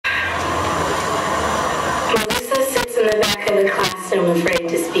in the back of the classroom, afraid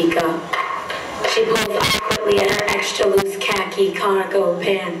to speak up. She pulls awkwardly at her extra loose khaki cargo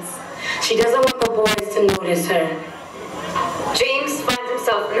pants. She doesn't want the boys to notice her. James finds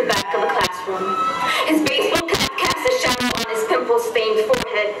himself in the back of the classroom. His baseball cap casts a shadow on his pimple-stained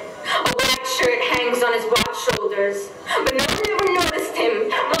forehead. A black shirt hangs on his broad shoulders. But no one ever noticed him.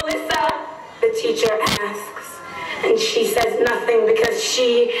 Melissa, the teacher asks. And she says nothing because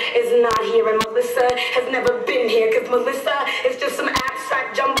she is not here, and Melissa has never been here, because Melissa is just some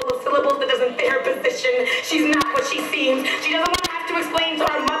abstract jumble of syllables that doesn't fit her position. She's not what she seems. She doesn't want to have to explain to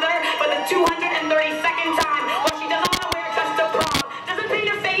her mother for the 232nd time why she doesn't want to wear a dress to prom. Doesn't paint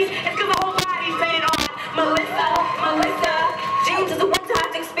her face, it's because the whole body's painted on. Melissa. James doesn't want to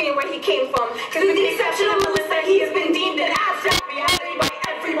have to explain where he came from, because with the exception of Melissa, he has been deemed an abstract reality by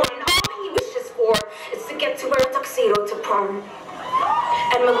everyone. All he wishes for is to get to wear a tuxedo to prom.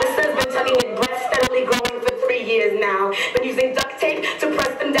 And Melissa has been tucking his breasts steadily growing for 3 years now. Been using duct tape to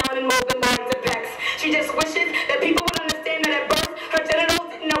press them down and mold them back to pecs. She just wishes that people would understand that at birth, her genitals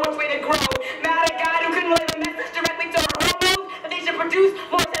didn't know which way to grow. Mad at God who couldn't relay the message directly to her hormones that they should produce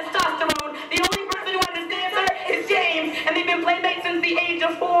more testosterone. The only person who understands her is James. And they've been playmates since the age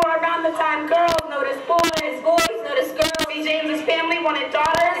of 4, around the time girls notice boys, boys notice girls. See, James's family wanted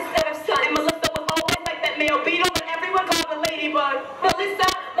daughters instead of sons. And Melissa was always like that male beetle that everyone called a ladybug. Melissa,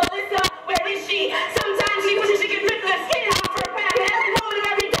 where is she? Sometimes she wishes she could rip the skin off her back, and every moment of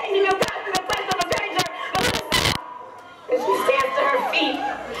every day she feels back to the place of a stranger. Melissa! And she stands to her feet,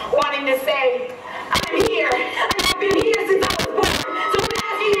 wanting to say, I'm here, and I've been here since I was born. So I'm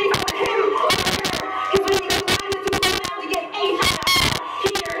asking you if I was him or her. Because when you combine the two of them now to get H out of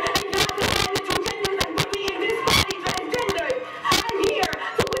here, and you have to find the two genders and put me in this body transgendered. I'm here,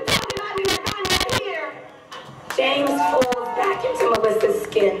 so we're talking about me like I'm not here. James falls back into Melissa's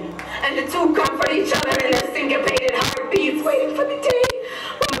skin, and the two comfort each other in their syncopated heartbeats, waiting for the day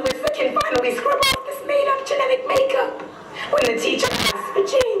when Melissa can finally scrub off this made-up genetic makeup. When the teacher asks for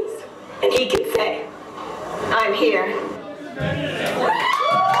James, and he can say, I'm here.